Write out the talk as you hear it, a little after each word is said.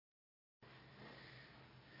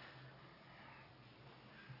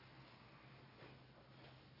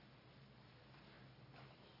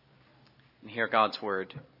hear God's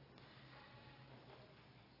word.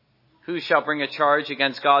 Who shall bring a charge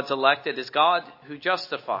against God's elect? It is God who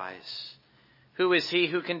justifies. Who is he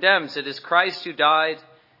who condemns? It is Christ who died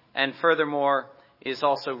and furthermore is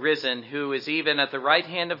also risen, who is even at the right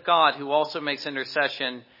hand of God, who also makes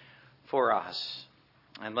intercession for us.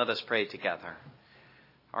 And let us pray together.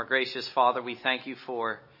 Our gracious Father, we thank you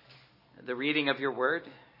for the reading of your word.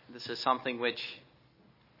 This is something which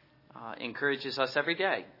encourages us every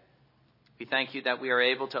day. We thank you that we are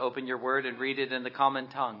able to open your word and read it in the common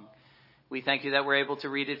tongue. We thank you that we're able to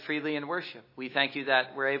read it freely in worship. We thank you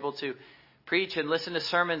that we're able to preach and listen to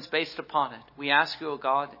sermons based upon it. We ask you, O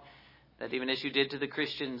God, that even as you did to the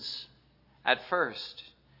Christians at first,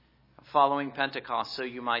 following Pentecost, so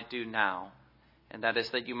you might do now. And that is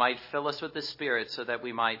that you might fill us with the Spirit so that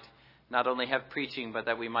we might not only have preaching, but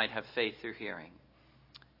that we might have faith through hearing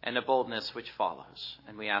and a boldness which follows.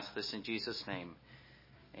 And we ask this in Jesus' name.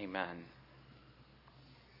 Amen.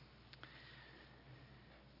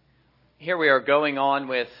 Here we are going on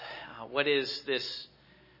with what is this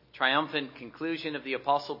triumphant conclusion of the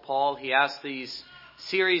Apostle Paul. He asked these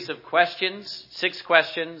series of questions, 6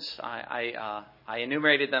 questions. I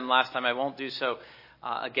enumerated them last time. I won't do so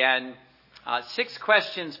again. 6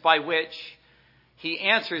 questions by which he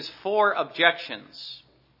answers 4 objections.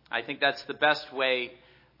 I think that's the best way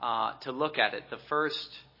to look at it. The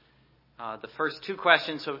first 2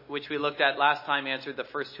 questions which we looked at last time answered the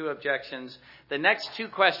first 2 objections. The next 2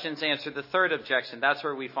 questions answered the third objection. That's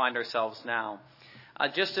where we find ourselves now.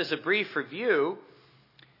 Just as a brief review,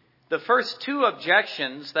 the first 2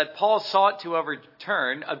 objections that Paul sought to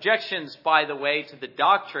overturn, objections, by the way, to the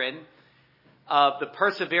doctrine of the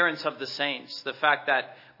perseverance of the saints, the fact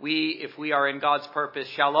that we, if we are in God's purpose,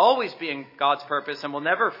 shall always be in God's purpose and will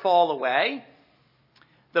never fall away.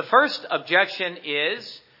 The first objection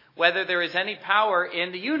is whether there is any power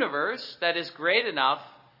in the universe that is great enough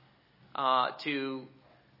to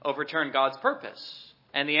overturn God's purpose.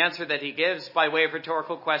 And the answer that he gives by way of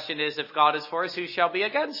rhetorical question is, if God is for us, who shall be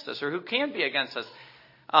against us, or who can be against us?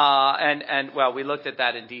 Well, we looked at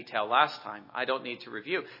that in detail last time. I don't need to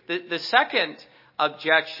review. The second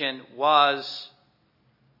objection was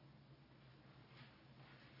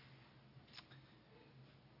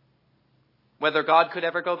whether God could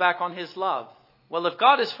ever go back on his love. Well, if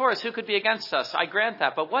God is for us, who could be against us? I grant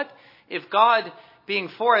that. But what if God, being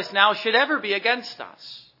for us now, should ever be against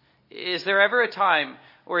us? Is there ever a time,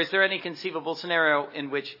 or is there any conceivable scenario in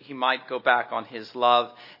which he might go back on his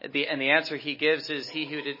love? And the answer he gives is,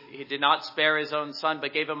 he did not spare his own son,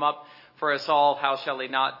 but gave him up for us all, how shall he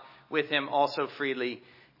not with him also freely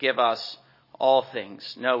give us all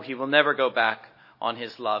things? No, he will never go back on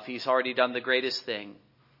his love. He's already done the greatest thing.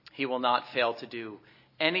 He will not fail to do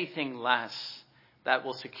anything less that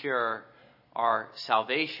will secure our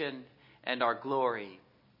salvation and our glory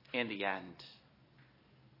in the end.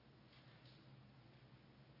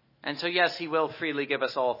 And so, yes, he will freely give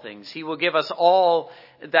us all things. He will give us all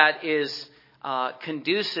that is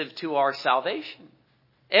conducive to our salvation.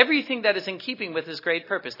 Everything that is in keeping with his great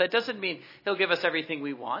purpose. That doesn't mean he'll give us everything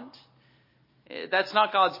we want. That's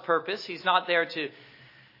not God's purpose. He's not there to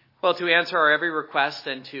answer our every request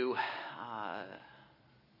and to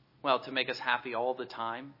make us happy all the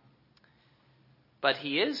time. But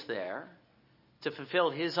he is there to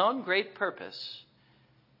fulfill his own great purpose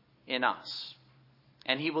in us.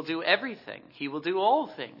 And he will do everything. He will do all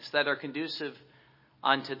things that are conducive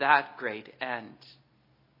unto that great end.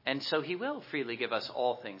 And so he will freely give us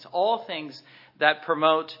all things that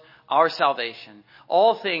promote our salvation,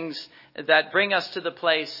 all things that bring us to the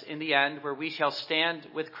place in the end where we shall stand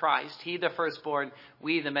with Christ, he the firstborn,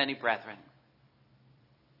 we the many brethren.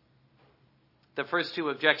 The first 2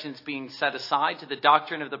 objections being set aside to the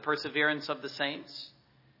doctrine of the perseverance of the saints.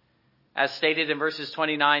 As stated in verses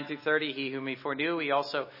 29 through 30, he whom he foreknew, he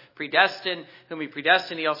also predestined. Whom he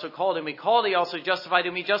predestined, he also called. Whom he called, he also justified.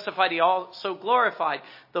 Whom he justified, he also glorified.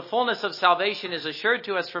 The fullness of salvation is assured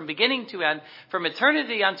to us from beginning to end, from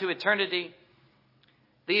eternity unto eternity.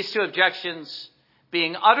 These 2 objections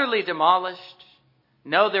being utterly demolished.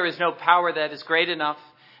 No, there is no power that is great enough.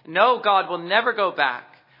 No, God will never go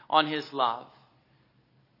back on his love.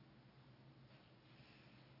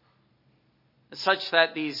 Such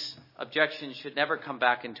that these objections should never come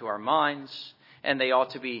back into our minds, and they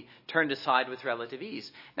ought to be turned aside with relative ease.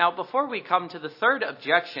 Now, before we come to the third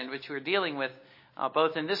objection, which we're dealing with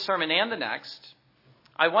both in this sermon and the next,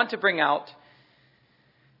 I want to bring out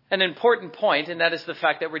an important point, and that is the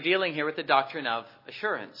fact that we're dealing here with the doctrine of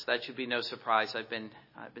assurance. That should be no surprise. I've been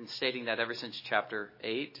stating that ever since chapter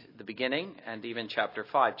 8, the beginning, and even chapter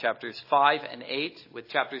 5. Chapters 5 and 8, with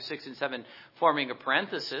chapters 6 and 7 forming a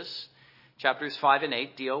parenthesis. Chapters 5 and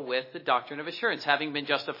 8 deal with the doctrine of assurance. Having been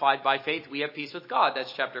justified by faith, we have peace with God.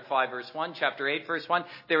 That's chapter 5, verse 1. Chapter 8, verse 1.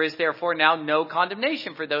 There is therefore now no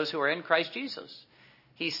condemnation for those who are in Christ Jesus.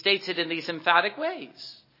 He states it in these emphatic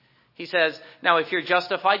ways. He says, now if you're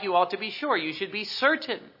justified, you ought to be sure. You should be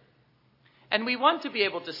certain. And we want to be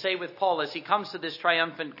able to say with Paul as he comes to this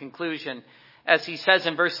triumphant conclusion, as he says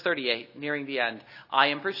in verse 38, nearing the end, I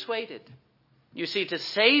am persuaded. You see, to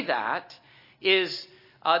say that is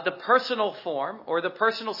the personal form or the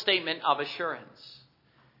personal statement of assurance.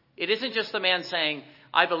 It isn't just the man saying,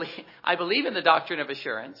 I believe in the doctrine of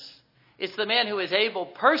assurance. It's the man who is able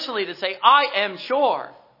personally to say, I am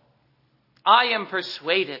sure. I am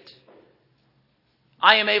persuaded.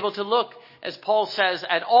 I am able to look, as Paul says,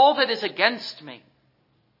 at all that is against me.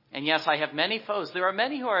 And yes, I have many foes. There are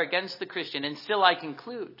many who are against the Christian, and still I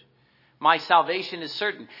conclude my salvation is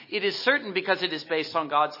certain. It is certain because it is based on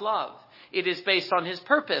God's love. It is based on his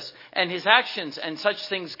purpose and his actions, and such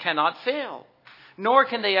things cannot fail, nor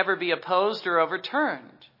can they ever be opposed or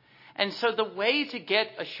overturned. And so the way to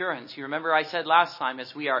get assurance, you remember I said last time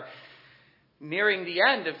as we are nearing the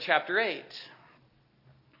end of chapter 8,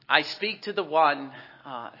 I speak to the one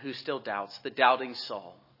who still doubts, the doubting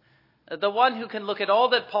soul. The one who can look at all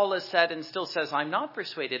that Paul has said and still says, I'm not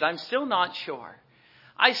persuaded. I'm still not sure.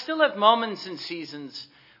 I still have moments and seasons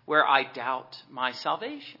where I doubt my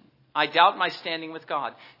salvation. I doubt my standing with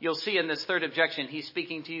God. You'll see in this third objection, he's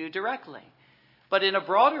speaking to you directly. But in a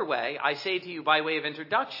broader way, I say to you by way of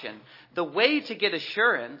introduction, the way to get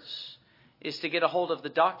assurance is to get a hold of the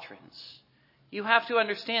doctrines. You have to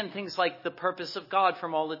understand things like the purpose of God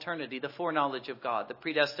from all eternity, the foreknowledge of God, the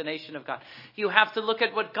predestination of God. You have to look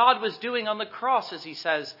at what God was doing on the cross, as he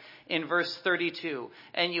says in verse 32.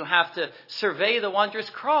 And you have to survey the wondrous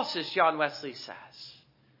cross, as John Wesley says.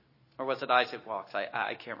 Or was it Isaac Watts?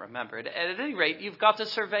 I can't remember. At any rate, you've got to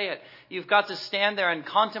survey it. You've got to stand there and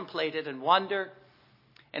contemplate it and wonder.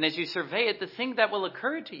 And as you survey it, the thing that will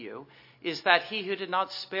occur to you is that he who did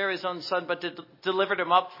not spare his own son, but delivered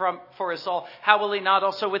him up for us all, how will he not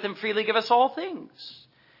also with him freely give us all things?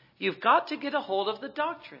 You've got to get a hold of the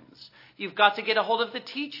doctrines. You've got to get a hold of the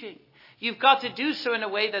teaching. You've got to do so in a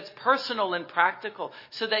way that's personal and practical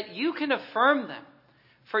so that you can affirm them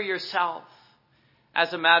for yourself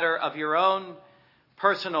as a matter of your own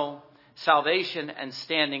personal salvation and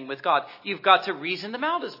standing with God. You've got to reason them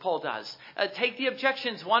out as Paul does. Take the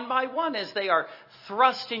objections one by one as they are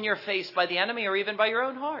thrust in your face by the enemy or even by your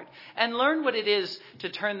own heart. And learn what it is to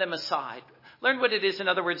turn them aside. Learn what it is, in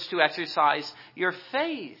other words, to exercise your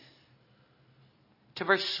faith. To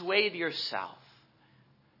persuade yourself.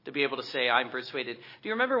 To be able to say, I'm persuaded. Do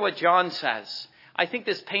you remember what John says? I think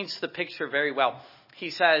this paints the picture very well. He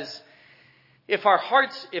says, If our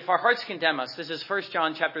hearts condemn us, this is 1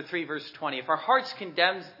 John chapter 3, verse 20. If our hearts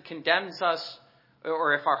condemns us,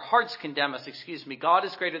 or if our hearts condemn us, God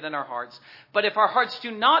is greater than our hearts. But if our hearts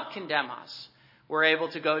do not condemn us, we're able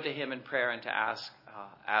to go to him in prayer and to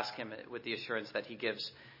ask him with the assurance that he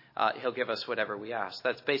gives. He'll give us whatever we ask.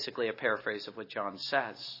 That's basically a paraphrase of what John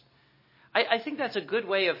says. I think that's a good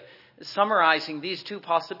way of summarizing these two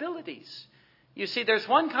possibilities. You see, there's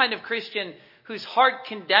one kind of Christian whose heart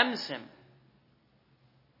condemns him.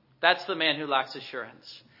 That's the man who lacks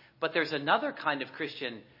assurance. But there's another kind of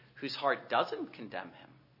Christian whose heart doesn't condemn him.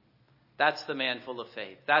 That's the man full of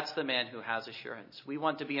faith. That's the man who has assurance. We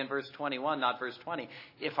want to be in verse 21, not verse 20.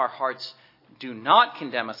 If our hearts do not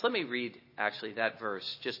condemn us. Let me read actually that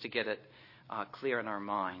verse just to get it clear in our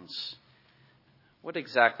minds. What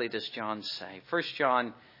exactly does John say? 1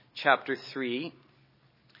 John chapter 3,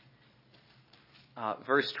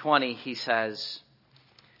 verse 20, he says,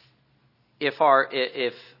 If our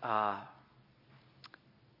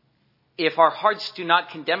hearts do not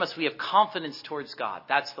condemn us, we have confidence towards God.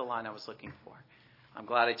 That's the line I was looking for. I'm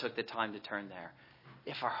glad I took the time to turn there.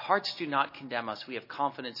 If our hearts do not condemn us, we have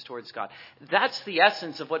confidence towards God. That's the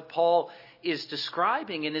essence of what Paul is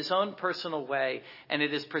describing in his own personal way, and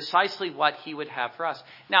it is precisely what he would have for us.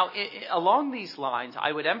 Now, along these lines,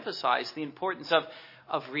 I would emphasize the importance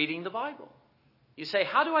of reading the Bible. You say,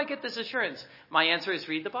 how do I get this assurance? My answer is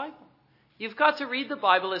read the Bible. You've got to read the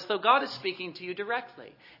Bible as though God is speaking to you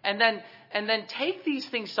directly. And then take these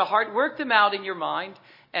things to heart, work them out in your mind,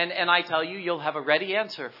 and I tell you, you'll have a ready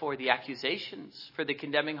answer for the accusations, for the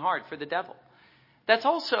condemning heart, for the devil. That's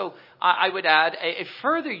also, I would add, a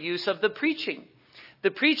further use of the preaching.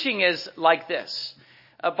 The preaching is like this.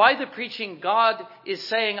 By the preaching, God is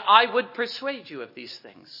saying, I would persuade you of these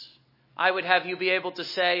things. I would have you be able to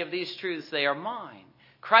say of these truths, they are mine.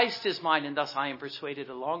 Christ is mine, and thus I am persuaded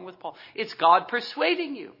along with Paul. It's God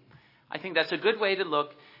persuading you. I think that's a good way to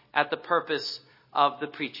look at the purpose of the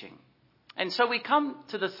preaching. And so we come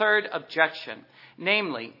to the third objection,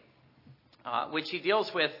 namely, which he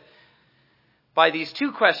deals with by these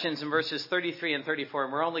two questions in verses 33 and 34,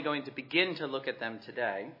 and we're only going to begin to look at them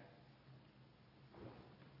today.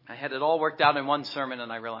 I had it all worked out in one sermon,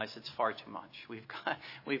 and I realized it's far too much.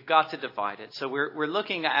 We've got to divide it. So we're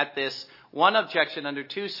looking at this one objection under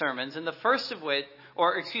two sermons, and the first of which,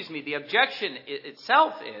 the objection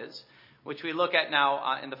itself is, which we look at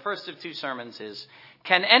now in the first of two sermons, is,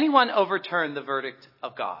 can anyone overturn the verdict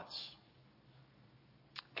of God's?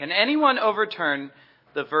 Can anyone overturn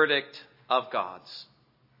the verdict of God's?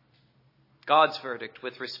 God's verdict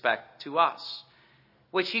with respect to us,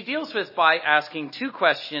 which he deals with by asking two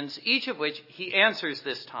questions, each of which he answers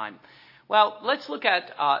this time. Well, let's look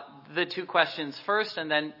at the two questions first and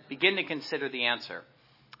then begin to consider the answer,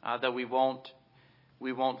 though we won't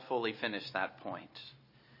fully finish that point.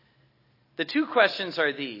 The two questions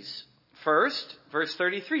are these. First, verse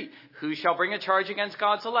 33, who shall bring a charge against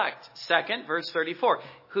God's elect? Second, verse 34,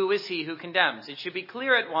 who is he who condemns? It should be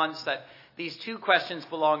clear at once that these two questions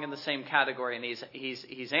belong in the same category, and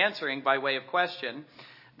he's answering by way of question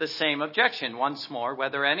the same objection once more,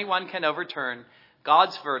 whether anyone can overturn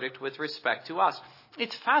God's verdict with respect to us.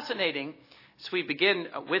 It's fascinating, as we begin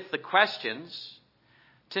with the questions,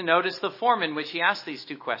 to notice the form in which he asks these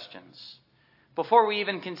two questions. Before we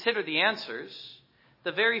even consider the answers,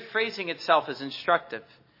 the very phrasing itself is instructive.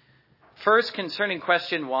 First, concerning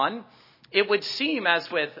question 1, it would seem, as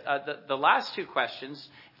with the last two questions,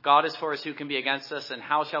 if God is for us, who can be against us, and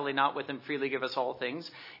how shall he not with him freely give us all things?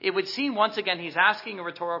 It would seem, once again, he's asking a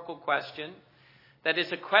rhetorical question that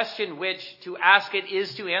is a question which, to ask it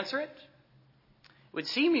is to answer it. It would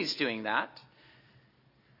seem he's doing that.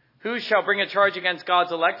 Who shall bring a charge against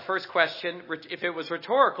God's elect? First question. If it was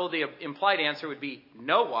rhetorical, the implied answer would be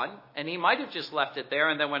no one. And he might have just left it there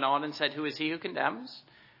and then went on and said, who is he who condemns?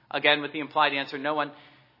 Again, with the implied answer, no one.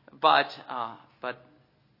 But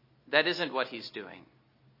that isn't what he's doing.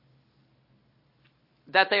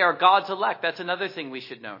 That they are God's elect, that's another thing we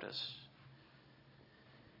should notice.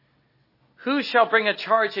 Who shall bring a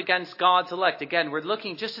charge against God's elect? Again, we're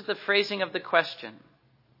looking just at the phrasing of the question.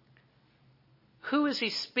 Who is he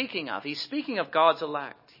speaking of? He's speaking of God's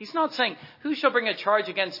elect. He's not saying, who shall bring a charge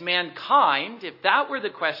against mankind? If that were the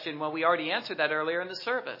question, well, we already answered that earlier in the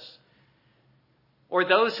service. Or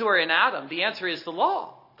those who are in Adam, the answer is the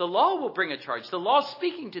law. The law will bring a charge. The law is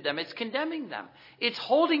speaking to them. It's condemning them. It's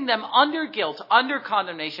holding them under guilt, under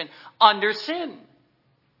condemnation, under sin.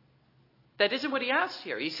 That isn't what he asks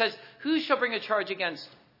here. He says, who shall bring a charge against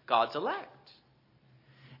God's elect?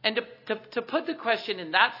 And to put the question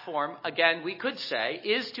in that form, again, we could say,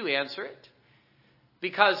 is to answer it.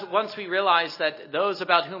 Because once we realize that those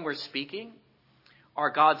about whom we're speaking are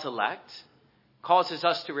God's elect, causes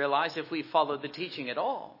us to realize, if we follow the teaching at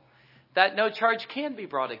all, that no charge can be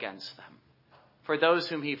brought against them. For those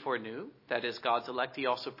whom he foreknew, that is God's elect, he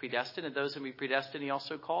also predestined, and those whom he predestined, he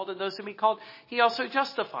also called, and those whom he called, he also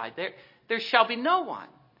justified. There shall be no one,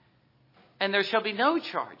 and there shall be no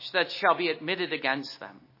charge that shall be admitted against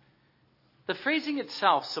them. The phrasing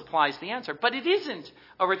itself supplies the answer, but it isn't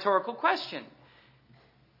a rhetorical question.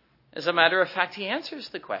 As a matter of fact, he answers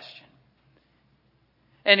the question.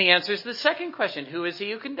 And he answers the second question, who is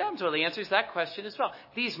he who condemns? Well, he answers that question as well.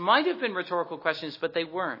 These might have been rhetorical questions, but they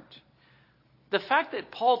weren't. The fact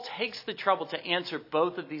that Paul takes the trouble to answer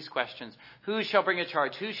both of these questions, who shall bring a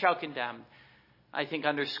charge, who shall condemn, I think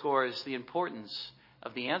underscores the importance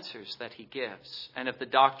of the answers that he gives and of the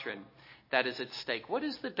doctrine that is at stake. What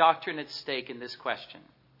is the doctrine at stake in this question?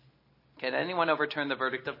 Can anyone overturn the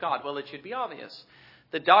verdict of God? Well, it should be obvious.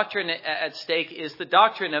 The doctrine at stake is the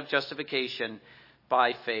doctrine of justification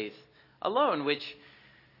by faith alone, which,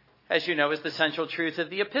 as you know, is the central truth of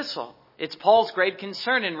the epistle. It's Paul's great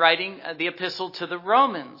concern in writing the epistle to the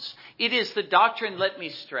Romans. It is the doctrine, let me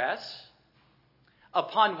stress,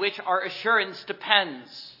 upon which our assurance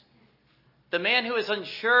depends. The man who is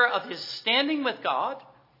unsure of his standing with God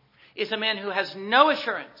is a man who has no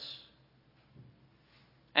assurance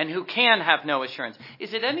and who can have no assurance.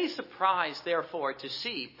 Is it any surprise, therefore, to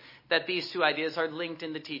see that these two ideas are linked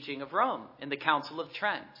in the teaching of Rome, in the Council of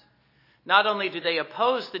Trent? Not only do they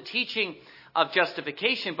oppose the teaching of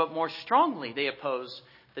justification, but more strongly, they oppose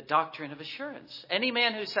the doctrine of assurance. Any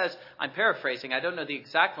man who says, I'm paraphrasing, I don't know the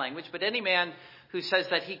exact language, but any man who says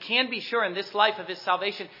that he can be sure in this life of his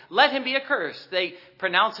salvation, let him be accursed. They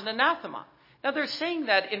pronounce an anathema. Now, they're saying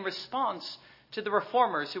that in response to the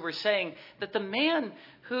reformers who were saying that the man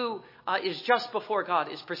who is just before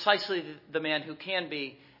God is precisely the man who can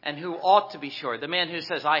be and who ought to be sure. The man who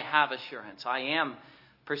says, I have assurance, I am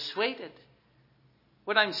persuaded.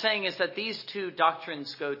 What I'm saying is that these two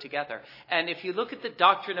doctrines go together. And if you look at the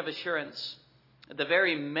doctrine of assurance, the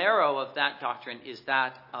very marrow of that doctrine is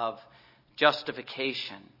that of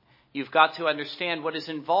justification. You've got to understand what is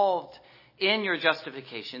involved in your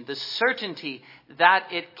justification, the certainty that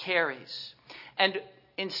it carries. And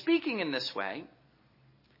in speaking in this way,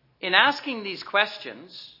 in asking these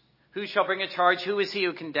questions, who shall bring a charge? Who is he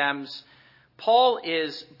who condemns? Paul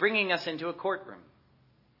is bringing us into a courtroom.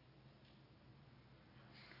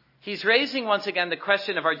 He's raising once again the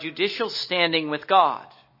question of our judicial standing with God.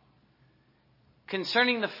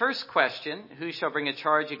 Concerning the first question, who shall bring a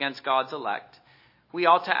charge against God's elect, we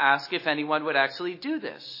ought to ask if anyone would actually do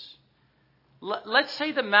this. Let's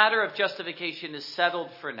say the matter of justification is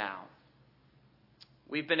settled for now.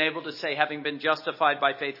 We've been able to say, having been justified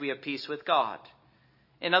by faith, we have peace with God.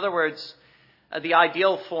 In other words, the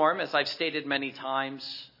ideal form, as I've stated many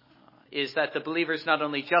times, is that the believer is not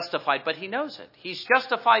only justified, but he knows it. He's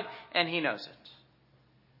justified and he knows it.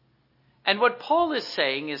 And what Paul is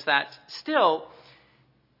saying is that still,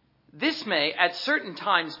 this may at certain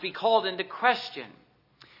times be called into question.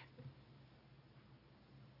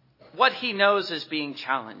 What he knows is being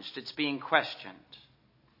challenged. It's being questioned.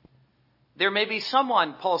 There may be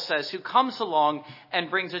someone, Paul says, who comes along and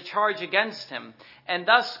brings a charge against him and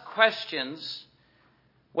thus questions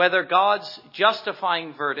whether God's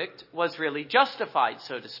justifying verdict was really justified,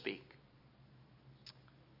 so to speak.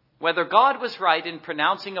 Whether God was right in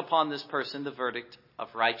pronouncing upon this person the verdict of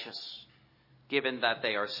righteous, given that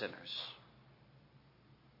they are sinners.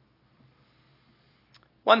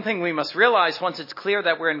 One thing we must realize once it's clear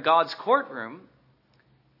that we're in God's courtroom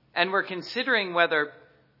and we're considering whether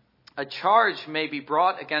a charge may be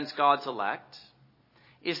brought against God's elect,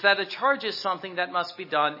 is that a charge is something that must be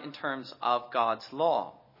done in terms of God's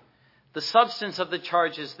law. The substance of the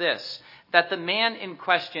charge is this, that the man in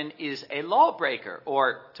question is a lawbreaker,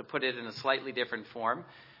 or to put it in a slightly different form,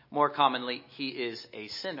 more commonly, he is a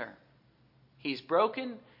sinner. He's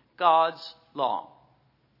broken God's law.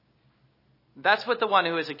 That's what the one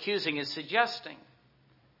who is accusing is suggesting.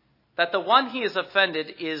 That the one he has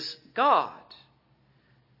offended is God.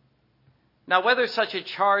 Now, whether such a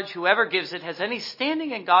charge, whoever gives it, has any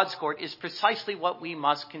standing in God's court is precisely what we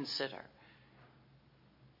must consider.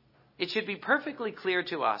 It should be perfectly clear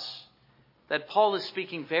to us that Paul is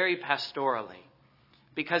speaking very pastorally,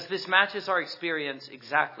 because this matches our experience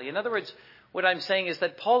exactly. In other words, what I'm saying is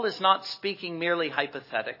that Paul is not speaking merely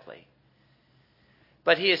hypothetically,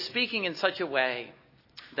 but he is speaking in such a way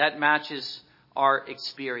that matches our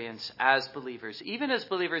experience as believers, even as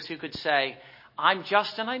believers who could say, I'm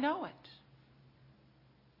just and I know it.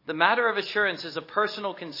 The matter of assurance is a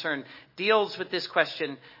personal concern, deals with this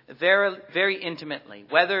question very, very intimately,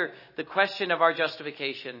 whether the question of our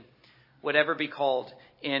justification would ever be called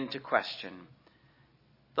into question.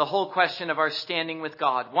 The whole question of our standing with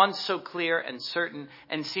God, once so clear and certain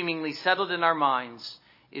and seemingly settled in our minds,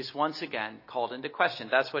 is once again called into question.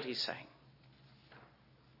 That's what he's saying.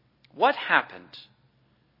 What happened?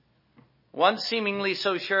 Once seemingly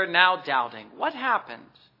so sure, now doubting. What happened?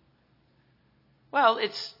 Well,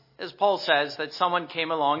 it's, as Paul says, that someone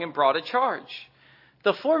came along and brought a charge.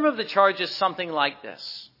 The form of the charge is something like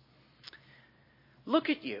this. Look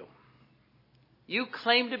at you. You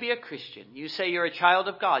claim to be a Christian. You say you're a child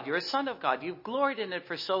of God. You're a son of God. You've gloried in it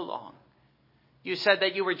for so long. You said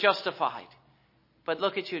that you were justified. But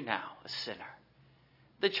look at you now, a sinner.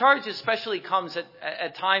 The charge especially comes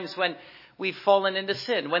at times when we've fallen into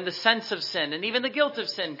sin, when the sense of sin and even the guilt of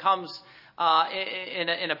sin comes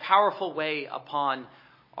in a powerful way upon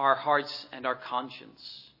our hearts and our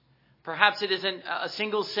conscience. Perhaps it isn't a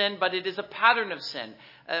single sin, but it is a pattern of sin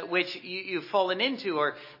which you've fallen into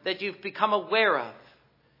or that you've become aware of.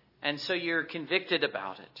 And so you're convicted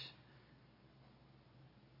about it.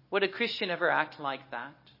 Would a Christian ever act like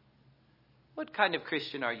that? What kind of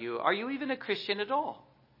Christian are you? Are you even a Christian at all?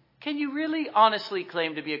 Can you really honestly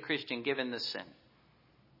claim to be a Christian given this sin?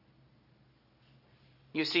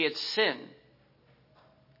 You see, it's sin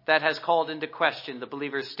that has called into question the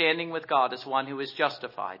believer's standing with God as one who is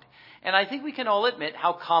justified. And I think we can all admit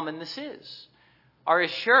how common this is. Our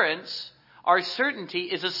assurance, our certainty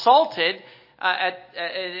is assaulted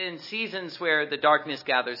in seasons where the darkness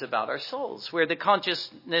gathers about our souls, where the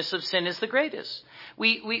consciousness of sin is the greatest.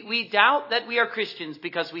 We doubt that we are Christians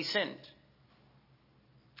because we sinned.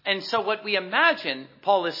 And so what we imagine,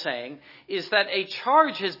 Paul is saying, is that a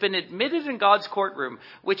charge has been admitted in God's courtroom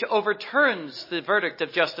which overturns the verdict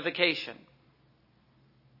of justification.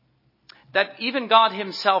 That even God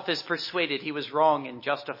himself is persuaded he was wrong in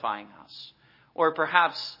justifying us. Or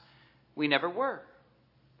perhaps we never were.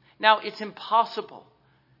 Now, it's impossible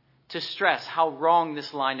to stress how wrong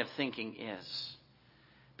this line of thinking is.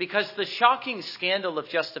 Because the shocking scandal of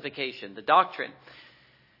justification, the doctrine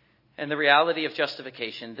and the reality of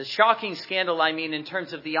justification, the shocking scandal, I mean, in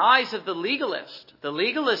terms of the eyes of the legalist. The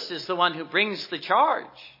legalist is the one who brings the charge.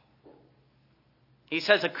 He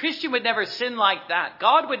says a Christian would never sin like that.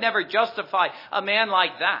 God would never justify a man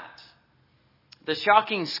like that. The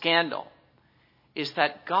shocking scandal is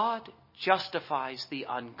that God justifies the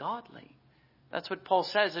ungodly. That's what Paul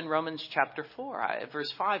says in Romans chapter 4,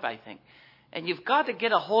 verse 5, I think. And you've got to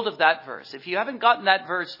get a hold of that verse. If you haven't gotten that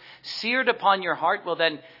verse seared upon your heart, well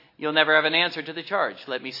then you'll never have an answer to the charge.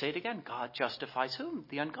 Let me say it again. God justifies whom?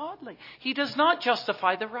 The ungodly. He does not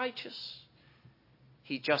justify the righteous.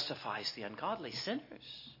 He justifies the ungodly,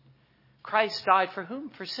 sinners. Christ died for whom?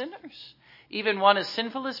 For sinners. Even one as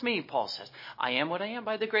sinful as me, Paul says. I am what I am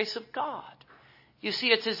by the grace of God. You see,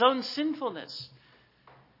 it's his own sinfulness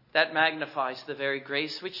that magnifies the very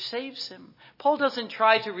grace which saves him. Paul doesn't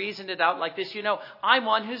try to reason it out like this. I'm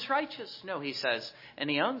one who's righteous. No, he says, and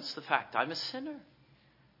he owns the fact I'm a sinner.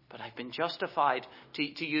 But I've been justified,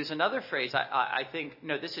 to use another phrase, I think,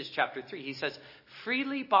 no, this is chapter 3. He says,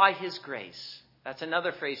 freely by his grace. That's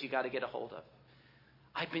another phrase you got to get a hold of.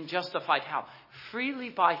 I've been justified how? Freely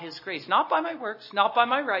by his grace. Not by my works, not by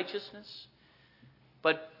my righteousness,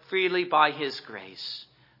 but freely by his grace.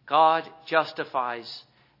 God justifies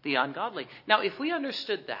the ungodly. Now, if we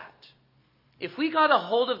understood that, if we got a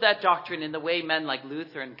hold of that doctrine in the way men like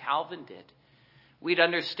Luther and Calvin did, we'd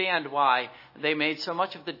understand why they made so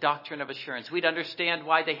much of the doctrine of assurance. We'd understand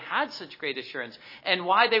why they had such great assurance and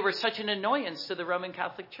why they were such an annoyance to the Roman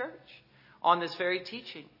Catholic Church on this very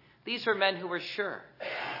teaching. These were men who were sure.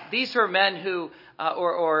 These were men who,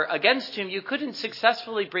 or against whom you couldn't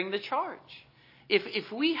successfully bring the charge.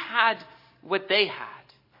 If we had what they had,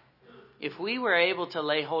 if we were able to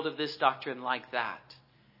lay hold of this doctrine like that,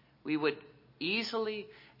 we would easily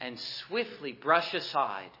and swiftly brush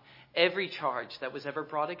aside every charge that was ever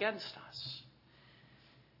brought against us.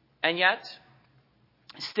 And yet,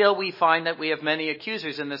 still we find that we have many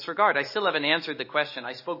accusers in this regard. I still haven't answered the question.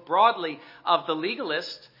 I spoke broadly of the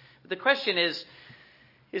legalist. The question is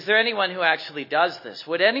there anyone who actually does this?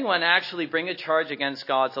 Would anyone actually bring a charge against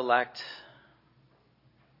God's elect?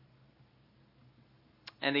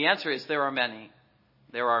 And the answer is there are many.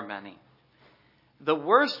 There are many. The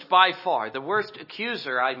worst by far, the worst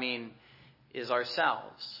accuser, is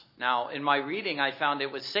ourselves. Now, in my reading, I found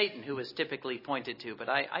it was Satan who was typically pointed to, but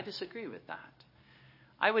I disagree with that.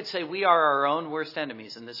 I would say we are our own worst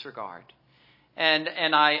enemies in this regard. And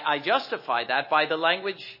I justify that by the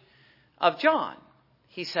language of John.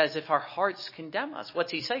 He says, if our hearts condemn us.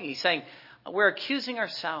 What's he saying? He's saying, we're accusing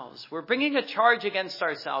ourselves. We're bringing a charge against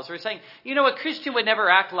ourselves. We're saying, a Christian would never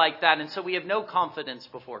act like that, and so we have no confidence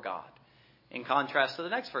before God. In contrast to the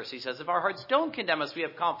next verse, he says, if our hearts don't condemn us, we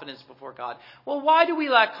have confidence before God. Well, why do we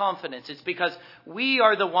lack confidence? It's because we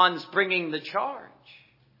are the ones bringing the charge.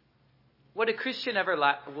 Would a Christian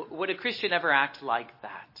ever act like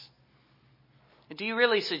that? Do you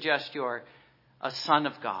really suggest you're a son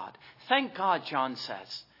of God? Thank God, John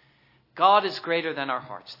says. God is greater than our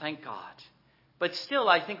hearts. Thank God. But still,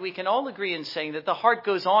 I think we can all agree in saying that the heart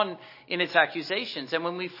goes on in its accusations. And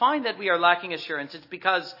when we find that we are lacking assurance, it's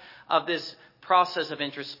because of this process of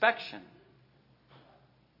introspection.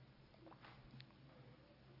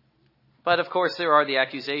 But of course, there are the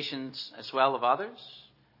accusations as well of others,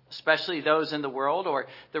 especially those in the world or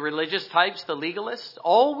the religious types, the legalists,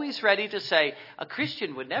 always ready to say, a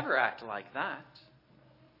Christian would never act like that.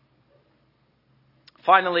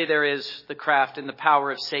 Finally, there is the craft and the power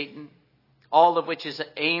of Satan, all of which is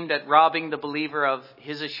aimed at robbing the believer of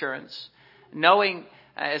his assurance, knowing,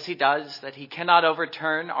 as he does, that he cannot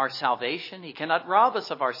overturn our salvation. He cannot rob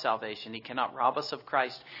us of our salvation. He cannot rob us of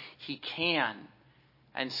Christ. He can,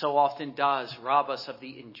 and so often does, rob us of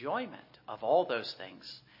the enjoyment of all those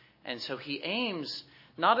things. And so he aims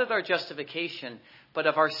not at our justification, but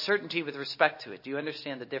of our certainty with respect to it. Do you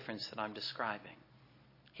understand the difference that I'm describing?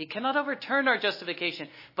 He cannot overturn our justification,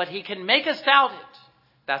 but he can make us doubt it.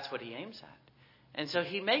 That's what he aims at. And so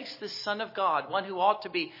he makes this Son of God, one who ought to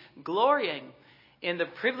be glorying in the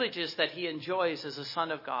privileges that he enjoys as a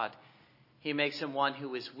Son of God. He makes him one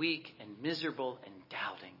who is weak and miserable and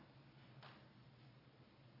doubting.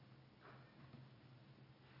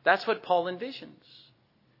 That's what Paul envisions.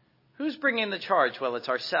 Who's bringing the charge? Well, it's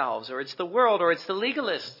ourselves, or it's the world, or it's the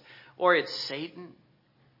legalist, or it's Satan.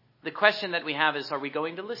 The question that we have is, are we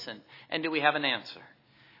going to listen? And do we have an answer?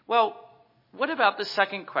 Well, what about the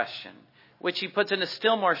second question, which he puts in a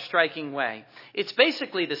still more striking way? It's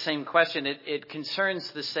basically the same question. It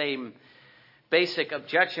concerns the same basic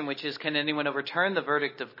objection, which is, can anyone overturn the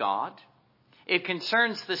verdict of God? It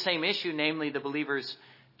concerns the same issue, namely the believer's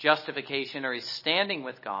justification or his standing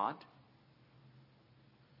with God.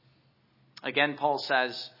 Again, Paul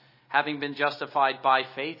says, having been justified by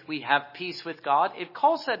faith, we have peace with God. It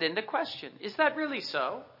calls that into question. Is that really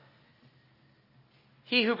so?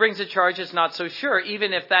 He who brings a charge is not so sure,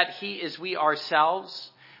 even if that he is we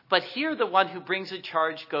ourselves. But here the one who brings a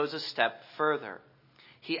charge goes a step further.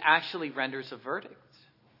 He actually renders a verdict.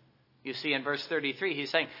 You see, in verse 33, he's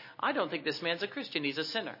saying, I don't think this man's a Christian. He's a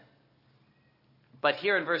sinner. But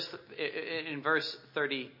here in verse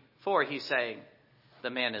 34, he's saying, the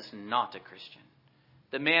man is not a Christian.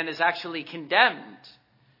 The man is actually condemned.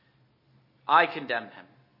 I condemn him.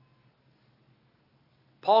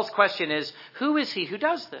 Paul's question is, who is he who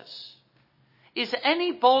does this? Is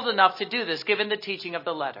any bold enough to do this given the teaching of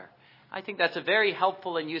the letter? I think that's a very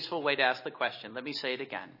helpful and useful way to ask the question. Let me say it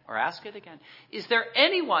again, or ask it again. Is there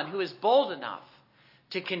anyone who is bold enough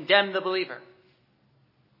to condemn the believer?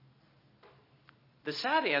 The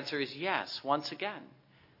sad answer is yes, once again.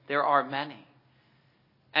 There are many.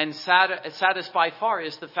 And saddest by far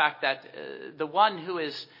is the fact that the one who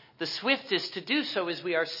is the swiftest to do so is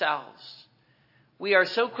we ourselves. We are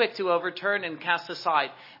so quick to overturn and cast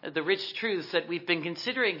aside the rich truths that we've been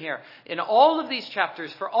considering here in all of these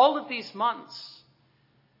chapters for all of these months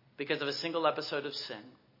because of a single episode of sin.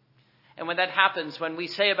 And when that happens, when we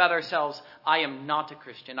say about ourselves, I am not a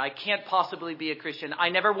Christian, I can't possibly be a Christian, I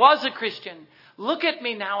never was a Christian, look at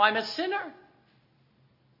me now, I'm a sinner.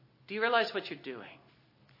 Do you realize what you're doing?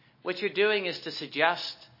 What you're doing is to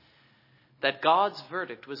suggest that God's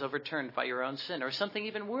verdict was overturned by your own sin, or something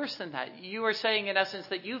even worse than that. You are saying, in essence,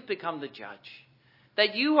 that you've become the judge,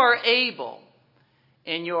 that you are able,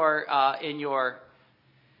 in your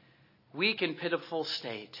weak and pitiful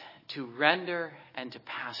state, to render and to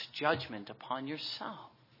pass judgment upon yourself.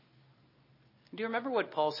 Do you remember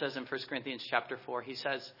what Paul says in 1 Corinthians chapter 4? He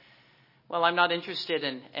says, well, I'm not interested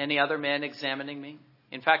in any other man examining me.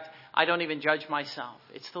 In fact, I don't even judge myself.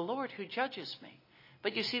 It's the Lord who judges me.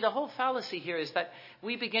 But you see, the whole fallacy here is that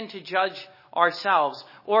we begin to judge ourselves,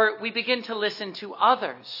 or we begin to listen to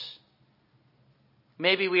others.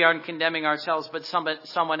 Maybe we aren't condemning ourselves, but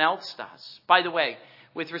someone else does. By the way,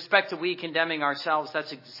 with respect to we condemning ourselves,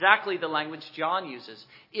 that's exactly the language John uses.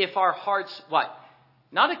 If our hearts, what?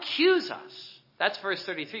 Not accuse us. That's verse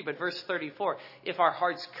 33, but verse 34. If our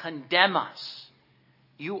hearts condemn us,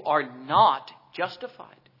 you are not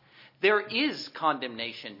justified. There is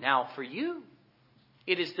condemnation now for you.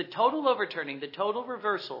 It is the total overturning, the total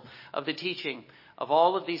reversal of the teaching of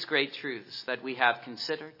all of these great truths that we have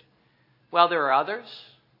considered. Well, there are others,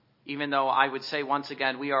 even though I would say once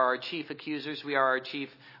again, we are our chief accusers, we are our chief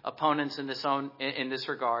opponents in this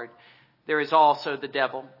regard. There is also the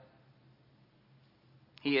devil.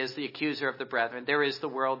 He is the accuser of the brethren. There is the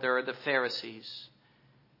world, there are the Pharisees,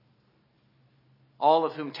 all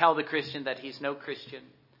of whom tell the Christian that he's no Christian,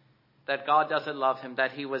 that God doesn't love him,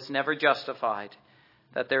 that he was never justified,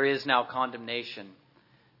 that there is now condemnation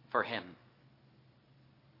for him.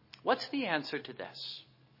 What's the answer to this?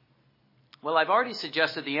 Well, I've already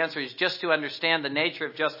suggested the answer is just to understand the nature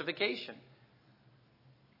of justification.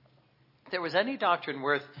 If there was any doctrine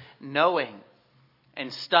worth knowing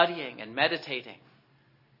and studying and meditating,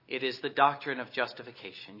 it is the doctrine of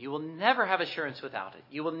justification. You will never have assurance without it.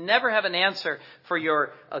 You will never have an answer for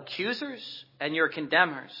your accusers and your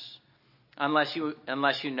condemners unless you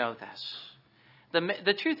know this.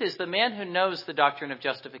 The truth is, the man who knows the doctrine of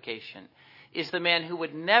justification is the man who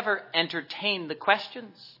would never entertain the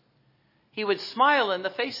questions. He would smile in the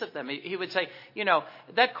face of them. He would say,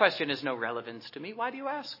 that question has no relevance to me. Why do you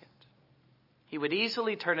ask it? He would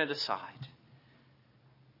easily turn it aside.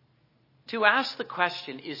 To ask the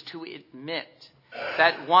question is to admit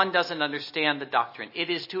that one doesn't understand the doctrine. It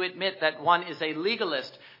is to admit that one is a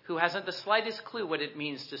legalist who hasn't the slightest clue what it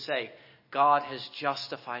means to say, God has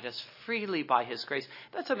justified us freely by his grace.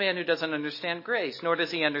 That's a man who doesn't understand grace, nor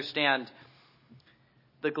does he understand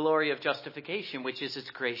the glory of justification, which is its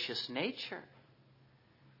gracious nature.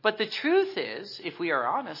 But the truth is, if we are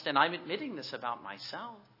honest, and I'm admitting this about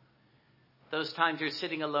myself, those times you're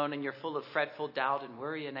sitting alone and you're full of fretful doubt and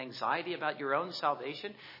worry and anxiety about your own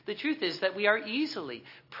salvation, the truth is that we are easily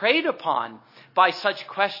preyed upon by such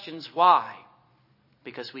questions. Why?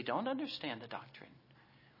 Because we don't understand the doctrine.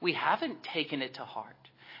 We haven't taken it to heart.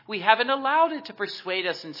 We haven't allowed it to persuade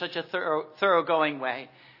us in such a thoroughgoing way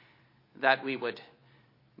that we would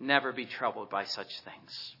never be troubled by such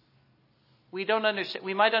things. We don't understand.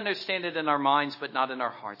 We might understand it in our minds, but not in our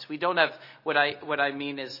hearts. We don't have what I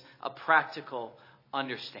mean is a practical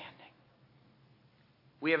understanding.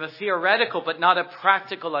 We have a theoretical but not a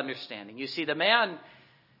practical understanding. You see, the man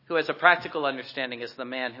who has a practical understanding is the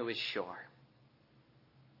man who is sure.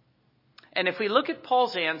 And if we look at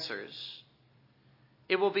Paul's answers,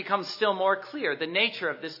 it will become still more clear the nature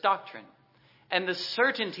of this doctrine and the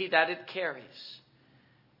certainty that it carries.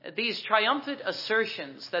 These triumphant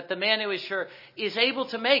assertions that the man who is sure is able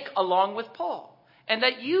to make along with Paul, and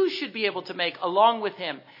that you should be able to make along with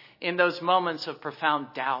him in those moments of profound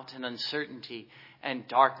doubt and uncertainty and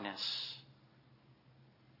darkness.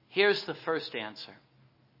 Here's the first answer.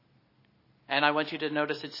 And I want you to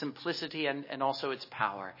notice its simplicity and also its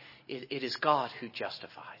power. It is God who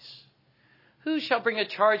justifies. Who shall bring a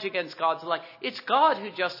charge against God's elect? It's God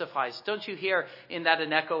who justifies. Don't you hear in that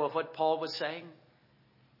an echo of what Paul was saying?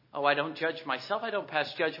 Oh, I don't judge myself. I don't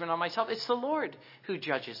pass judgment on myself. It's the Lord who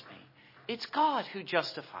judges me. It's God who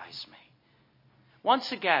justifies me.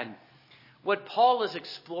 Once again, what Paul is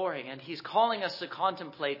exploring and he's calling us to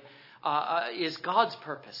contemplate is God's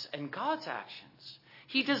purpose and God's actions.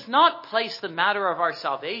 He does not place the matter of our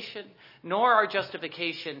salvation nor our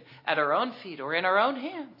justification at our own feet or in our own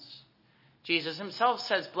hands. Jesus himself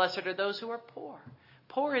says, blessed are those who are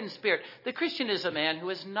poor in spirit. The Christian is a man who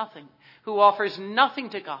is nothing, who offers nothing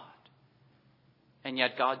to God. And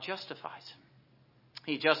yet God justifies him.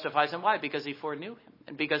 He justifies him. Why? Because he foreknew him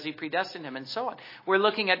and because he predestined him and so on. We're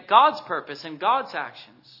looking at God's purpose and God's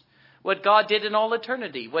actions. What God did in all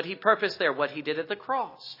eternity, what he purposed there, what he did at the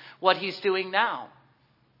cross, what he's doing now.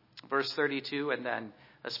 Verse 32 and then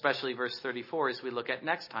especially verse 34 as we look at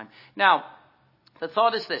next time. Now, the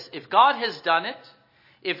thought is this. If God has done it,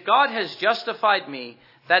 if God has justified me,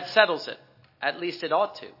 that settles it. At least it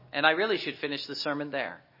ought to. And I really should finish the sermon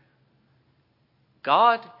there.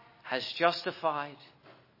 God has justified.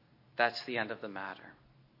 That's the end of the matter.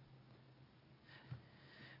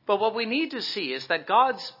 But what we need to see is that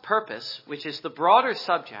God's purpose, which is the broader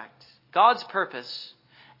subject, God's purpose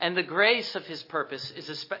and the grace of his purpose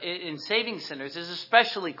in saving sinners is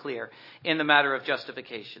especially clear in the matter of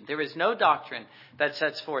justification. There is no doctrine that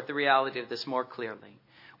sets forth the reality of this more clearly.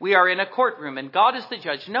 We are in a courtroom and God is the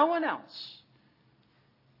judge, no one else.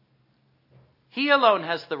 He alone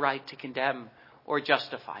has the right to condemn or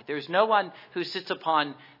justify. There is no one who sits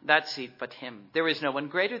upon that seat but him. There is no one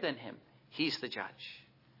greater than him. He's the judge.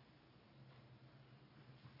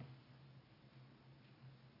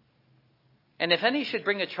 And if any should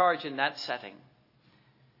bring a charge in that setting,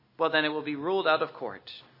 well, then it will be ruled out of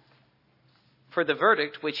court. For the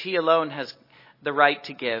verdict, which he alone has the right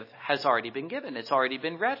to give, has already been given. It's already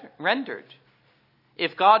been rendered.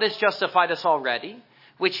 If God has justified us already,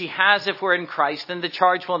 which he has if we're in Christ, then the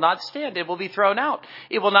charge will not stand. It will be thrown out.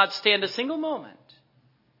 It will not stand a single moment.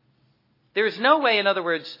 There is no way, in other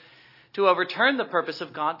words, to overturn the purpose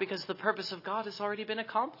of God because the purpose of God has already been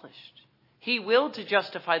accomplished. He willed to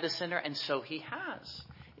justify the sinner, and so he has.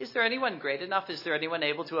 Is there anyone great enough? Is there anyone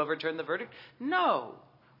able to overturn the verdict? No.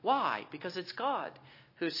 Why? Because it's God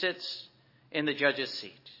who sits in the judge's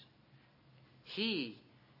seat.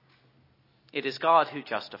 It is God who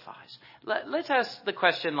justifies. Let's ask the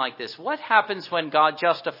question like this. What happens when God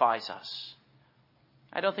justifies us?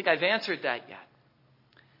 I don't think I've answered that yet.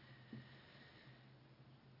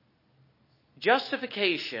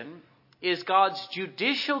 Justification is God's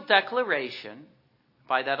judicial declaration.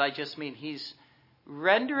 By that I just mean he's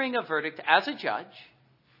rendering a verdict as a judge.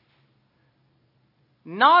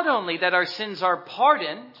 Not only that our sins are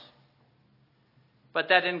pardoned, but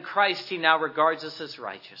that in Christ he now regards us as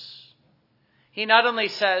righteous. He not only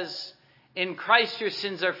says, in Christ your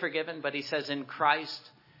sins are forgiven, but he says, in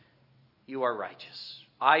Christ you are righteous.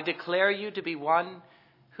 I declare you to be one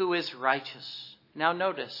who is righteous. Now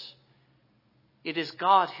notice, it is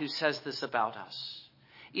God who says this about us.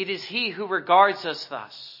 It is he who regards us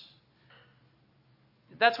thus.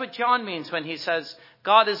 That's what John means when he says,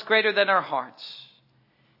 God is greater than our hearts.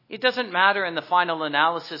 It doesn't matter in the final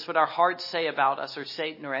analysis what our hearts say about us or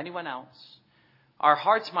Satan or anyone else. Our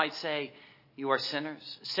hearts might say, you are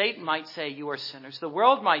sinners. Satan might say, you are sinners. The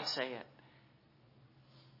world might say it.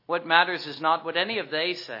 What matters is not what any of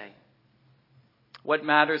they say. What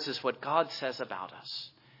matters is what God says about us.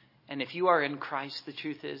 And if you are in Christ, the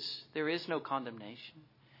truth is, there is no condemnation.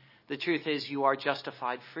 The truth is, you are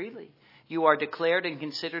justified freely. You are declared and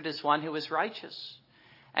considered as one who is righteous.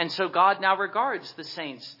 And so God now regards the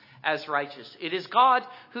saints as righteous. It is God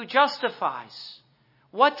who justifies.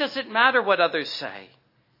 What does it matter what others say?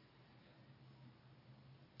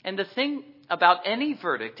 And the thing about any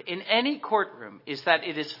verdict in any courtroom is that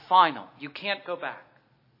it is final. You can't go back.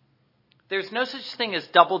 There's no such thing as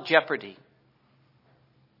double jeopardy.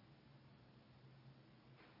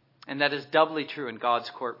 And that is doubly true in God's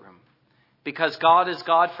courtroom. Because God is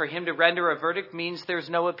God, for him to render a verdict means there's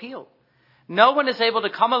no appeal. No one is able to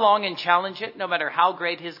come along and challenge it, no matter how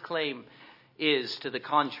great his claim is to the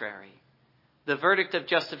contrary. The verdict of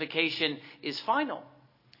justification is final.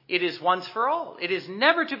 It is once for all. It is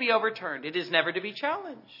never to be overturned. It is never to be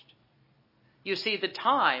challenged. You see, the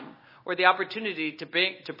time or the opportunity to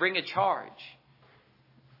bring a charge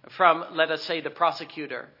from, let us say, the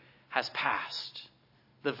prosecutor has passed.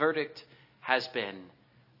 The verdict has been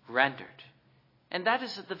rendered. And that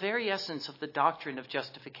is at the very essence of the doctrine of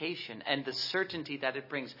justification and the certainty that it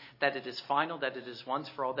brings, that it is final, that it is once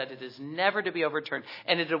for all, that it is never to be overturned,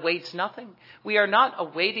 and it awaits nothing. We are not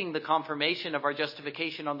awaiting the confirmation of our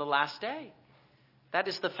justification on the last day. That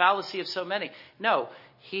is the fallacy of so many. No,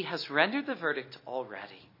 he has rendered the verdict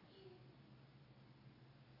already.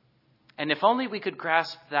 And if only we could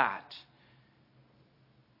grasp that,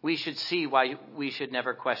 we should see why we should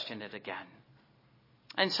never question it again.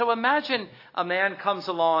 And so imagine a man comes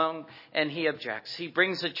along and he objects. He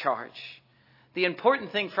brings a charge. The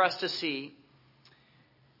important thing for us to see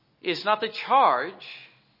is not the charge,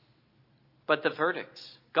 but the verdict,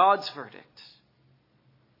 God's verdict.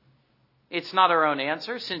 It's not our own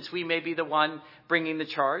answer, since we may be the one bringing the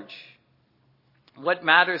charge. What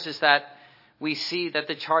matters is that we see that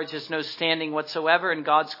the charge has no standing whatsoever in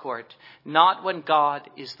God's court, not when God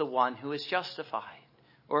is the one who is justified.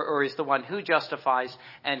 Or is the one who justifies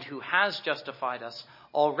and who has justified us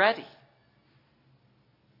already.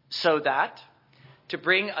 So that to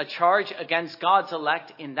bring a charge against God's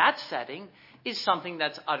elect in that setting is something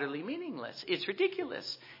that's utterly meaningless. It's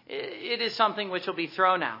ridiculous. It is something which will be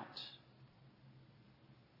thrown out.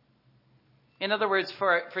 In other words,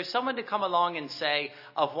 for someone to come along and say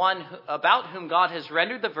of one about whom God has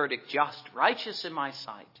rendered the verdict just, righteous in my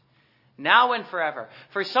sight, now and forever.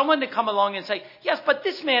 For someone to come along and say, yes, but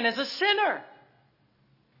this man is a sinner.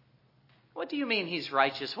 What do you mean he's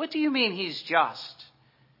righteous? What do you mean he's just?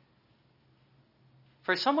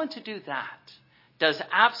 For someone to do that does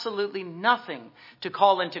absolutely nothing to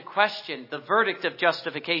call into question the verdict of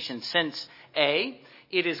justification, since A,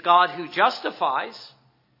 it is God who justifies,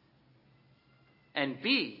 and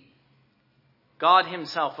B, God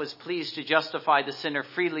himself was pleased to justify the sinner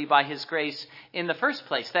freely by his grace in the first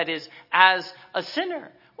place. That is, as a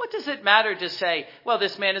sinner. What does it matter to say, well,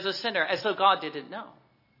 this man is a sinner, as though God didn't know?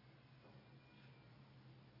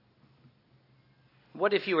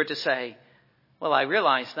 What if you were to say, well, I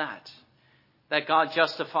realize that God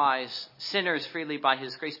justifies sinners freely by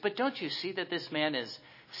his grace, but don't you see that this man is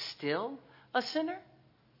still a sinner?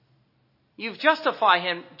 You've justified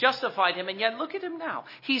him, and yet look at him now.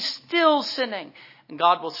 He's still sinning. And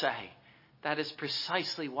God will say, that is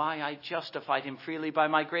precisely why I justified him freely by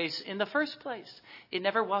my grace in the first place. It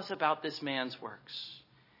never was about this man's works.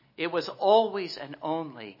 It was always and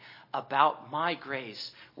only about my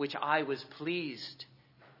grace, which I was pleased,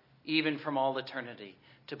 even from all eternity,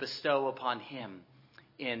 to bestow upon him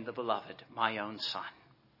in the beloved, my own Son.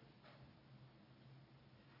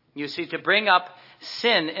 You see, to bring up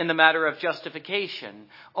sin in the matter of justification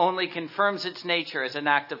only confirms its nature as an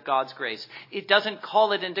act of God's grace. It doesn't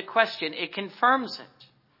call it into question. It confirms it.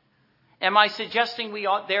 Am I suggesting we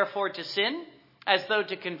ought therefore to sin as though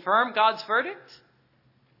to confirm God's verdict?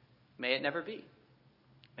 May it never be.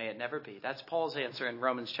 May it never be. That's Paul's answer in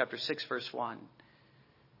Romans chapter 6, verse 1.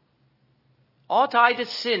 Ought I to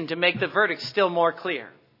sin to make the verdict still more clear?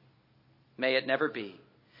 May it never be.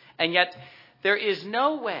 And yet, there is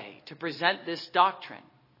no way to present this doctrine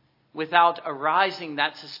without arising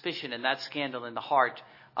that suspicion and that scandal in the heart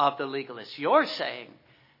of the legalist. You're saying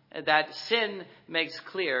that sin makes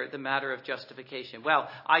clear the matter of justification. Well,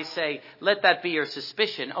 I say, let that be your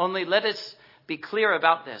suspicion. Only let us be clear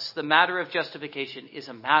about this. The matter of justification is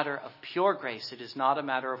a matter of pure grace. It is not a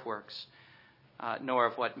matter of works, nor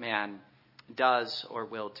of what man does or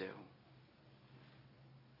will do.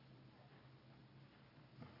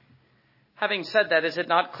 Having said that, is it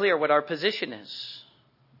not clear what our position is?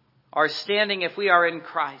 Our standing if we are in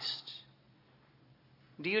Christ.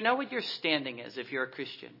 Do you know what your standing is if you're a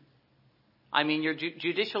Christian? I mean, your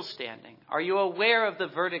judicial standing. Are you aware of the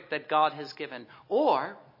verdict that God has given?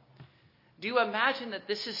 Or do you imagine that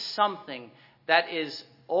this is something that is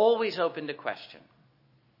always open to question?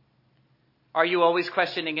 Are you always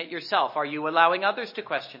questioning it yourself? Are you allowing others to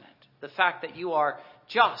question it? The fact that you are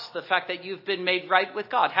just, the fact that you've been made right with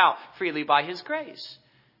God. How? Freely by his grace.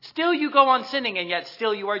 Still you go on sinning, and yet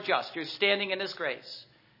still you are just. You're standing in his grace.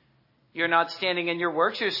 You're not standing in your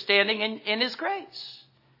works, you're standing in his grace.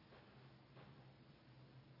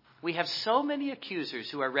 We have so many accusers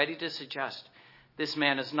who are ready to suggest this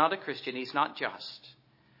man is not a Christian, he's not just.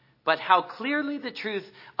 but how clearly the truth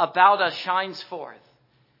about us shines forth.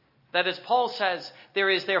 That as Paul says, there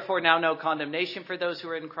is therefore now no condemnation for those who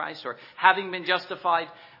are in Christ, or having been justified,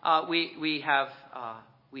 we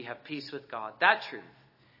have peace with God. That truth.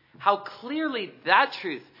 How clearly that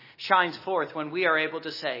truth shines forth when we are able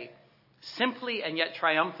to say, simply and yet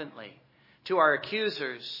triumphantly, to our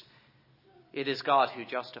accusers, it is God who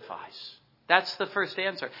justifies. That's the first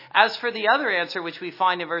answer. As for the other answer, which we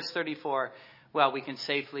find in verse 34, well, we can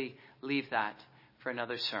safely leave that for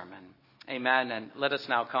another sermon. Amen. And let us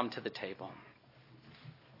now come to the table.